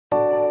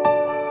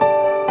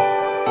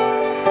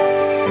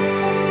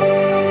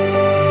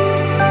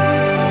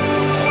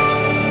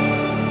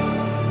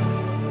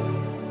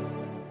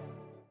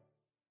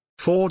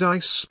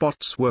Fordyce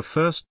spots were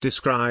first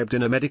described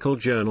in a medical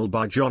journal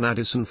by John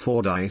Addison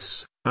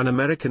Fordyce, an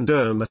American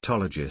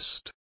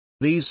dermatologist.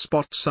 These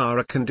spots are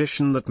a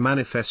condition that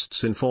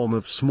manifests in form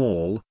of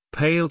small,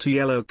 pale to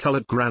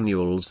yellow-colored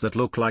granules that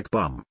look like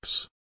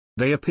bumps.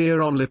 They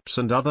appear on lips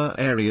and other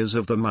areas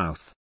of the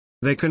mouth.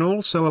 They can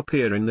also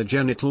appear in the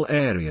genital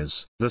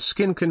areas. The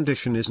skin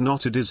condition is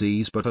not a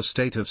disease but a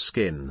state of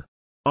skin.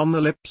 On the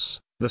lips,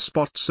 the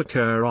spots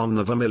occur on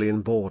the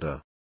vermilion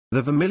border.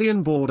 The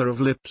vermilion border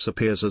of lips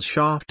appears as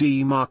sharp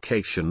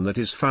demarcation that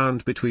is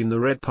found between the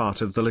red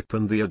part of the lip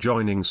and the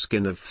adjoining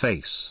skin of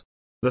face.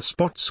 The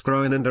spots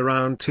grow in and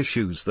around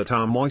tissues that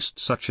are moist,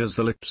 such as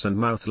the lips and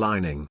mouth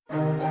lining.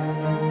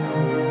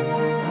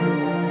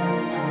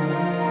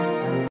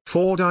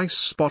 Fordyce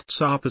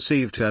spots are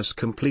perceived as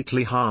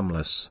completely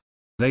harmless.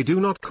 They do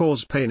not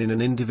cause pain in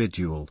an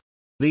individual.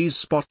 These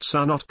spots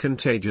are not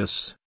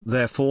contagious,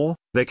 therefore,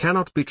 they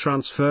cannot be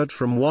transferred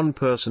from one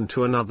person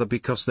to another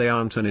because they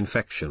aren't an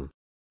infection.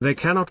 They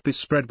cannot be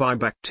spread by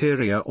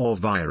bacteria or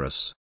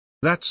virus.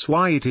 That's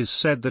why it is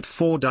said that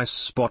Fordyce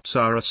spots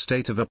are a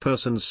state of a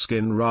person's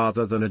skin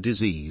rather than a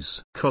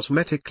disease.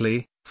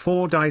 Cosmetically,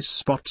 Fordyce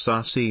spots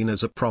are seen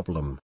as a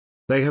problem.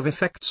 They have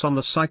effects on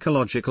the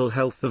psychological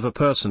health of a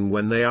person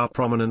when they are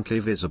prominently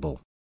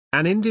visible.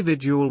 An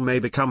individual may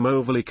become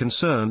overly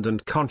concerned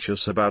and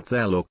conscious about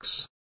their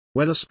looks.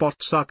 Where the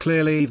spots are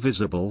clearly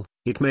visible,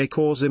 it may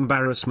cause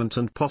embarrassment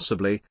and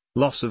possibly,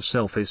 loss of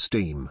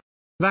self-esteem.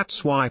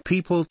 That's why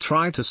people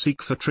try to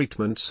seek for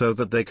treatment so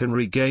that they can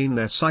regain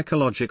their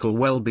psychological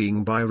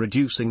well-being by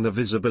reducing the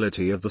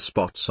visibility of the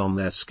spots on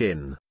their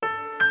skin.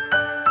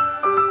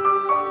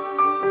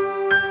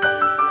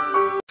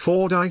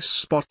 Fordyce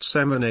spots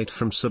emanate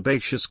from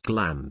sebaceous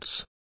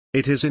glands.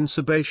 It is in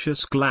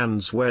sebaceous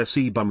glands where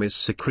sebum is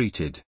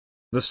secreted.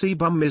 The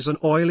sebum is an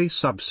oily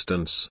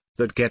substance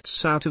that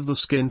gets out of the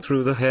skin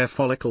through the hair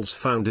follicles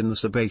found in the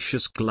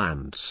sebaceous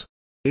glands.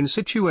 In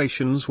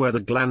situations where the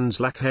glands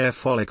lack hair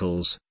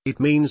follicles, it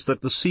means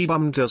that the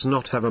sebum does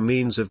not have a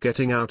means of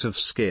getting out of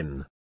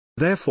skin.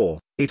 Therefore,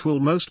 it will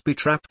most be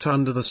trapped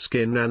under the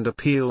skin and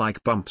appear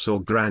like bumps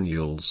or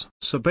granules.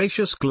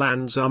 Sebaceous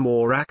glands are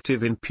more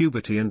active in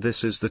puberty, and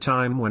this is the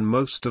time when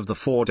most of the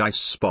Fordyce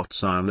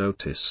spots are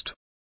noticed.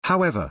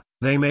 However,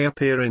 they may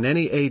appear in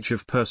any age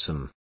of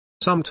person.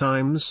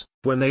 Sometimes,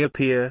 when they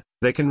appear,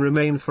 they can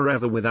remain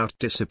forever without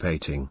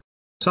dissipating.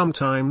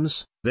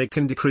 Sometimes, they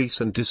can decrease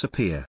and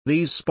disappear.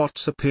 These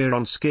spots appear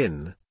on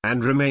skin,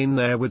 and remain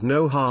there with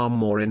no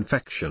harm or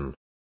infection.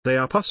 They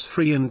are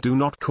pus-free and do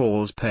not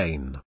cause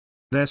pain.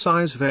 Their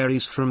size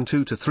varies from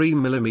 2 to 3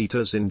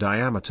 mm in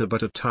diameter,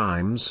 but at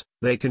times,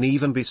 they can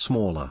even be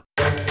smaller.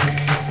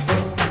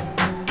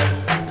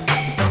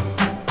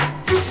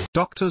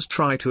 Doctors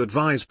try to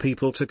advise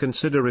people to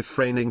consider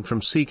refraining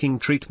from seeking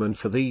treatment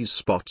for these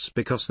spots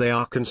because they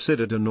are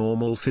considered a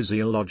normal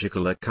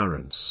physiological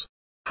occurrence.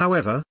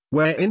 However,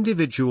 where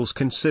individuals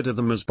consider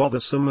them as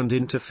bothersome and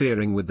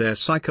interfering with their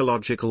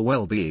psychological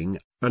well-being,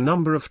 a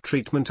number of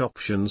treatment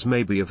options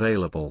may be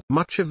available.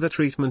 Much of the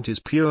treatment is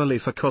purely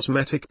for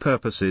cosmetic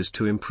purposes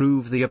to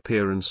improve the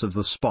appearance of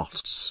the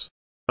spots.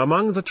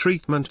 Among the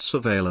treatments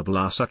available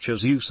are such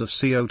as use of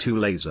CO2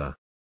 laser.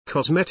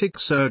 Cosmetic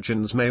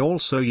surgeons may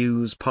also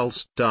use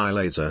pulsed dye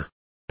laser.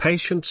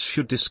 Patients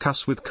should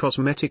discuss with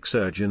cosmetic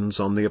surgeons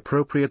on the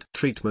appropriate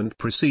treatment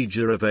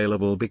procedure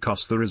available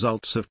because the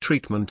results of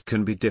treatment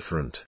can be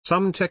different.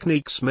 Some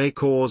techniques may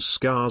cause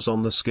scars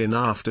on the skin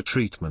after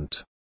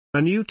treatment.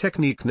 A new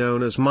technique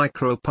known as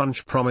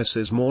micropunch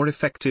promises more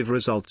effective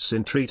results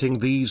in treating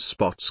these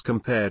spots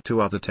compared to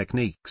other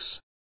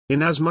techniques.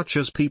 Inasmuch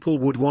as people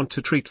would want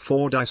to treat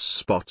Fordyce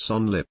spots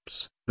on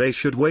lips, they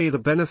should weigh the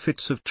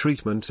benefits of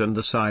treatment and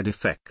the side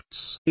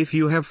effects. If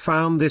you have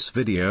found this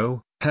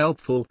video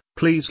helpful,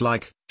 please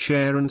like,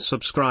 share and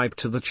subscribe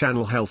to the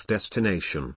channel Health Destination.